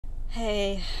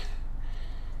Hey,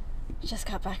 just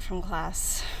got back from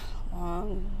class.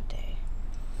 Long day.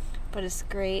 But it's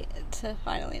great to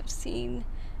finally have seen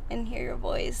and hear your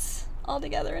voice all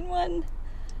together in one.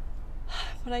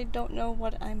 But I don't know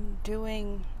what I'm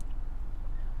doing.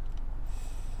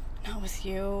 Not with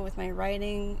you, with my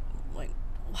writing. Like,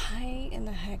 why in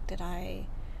the heck did I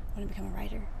want to become a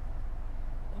writer?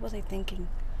 What was I thinking?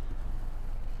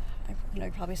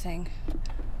 You're probably saying,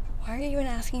 why are you even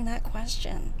asking that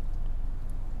question?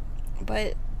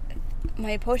 But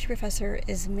my poetry professor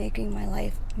is making my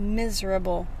life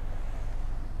miserable.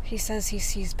 He says he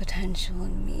sees potential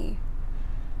in me.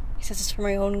 He says it's for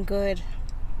my own good.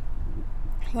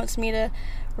 He wants me to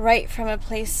write from a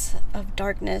place of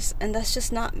darkness, and that's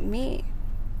just not me.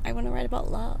 I want to write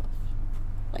about love.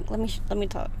 Like, let me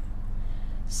talk.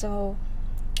 So,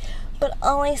 but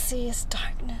all I see is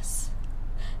darkness,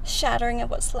 shattering of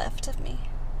what's left of me,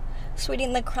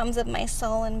 sweetening the crumbs of my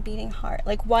soul and beating heart.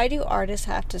 Like, why do artists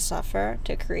have to suffer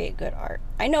to create good art?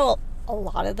 I know a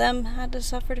lot of them had to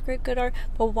suffer to create good art,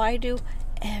 but why do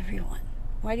everyone?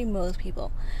 Why do most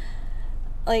people?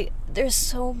 Like, there's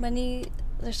so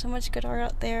much good art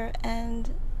out there,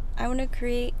 and I want to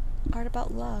create art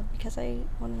about love because I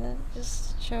want to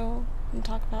just show and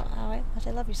talk about how much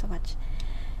I love you so much.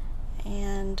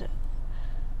 And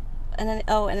then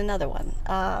another one.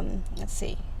 Let's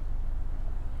see.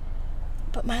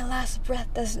 But my last breath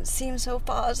doesn't seem so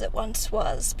far as it once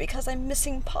was, because I'm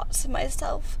missing parts of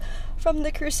myself from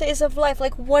the crusades of life.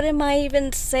 Like, what am I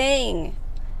even saying?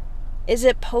 Is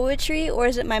it poetry or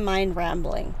is it my mind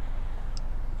rambling?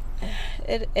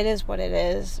 It is what it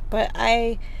is. But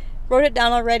I wrote it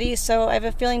down already, so I have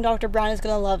a feeling Dr. Brown is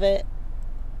going to love it.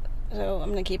 So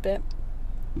I'm going to keep it.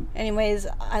 Anyways,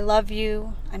 I love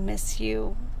you. I miss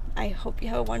you. I hope you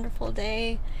have a wonderful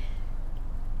day.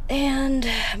 And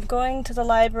I'm going to the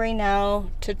library now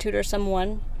to tutor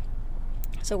someone.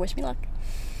 So wish me luck.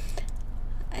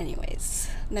 Anyways,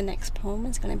 the next poem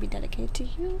is going to be dedicated to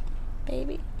you,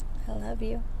 baby. I love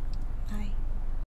you. Bye.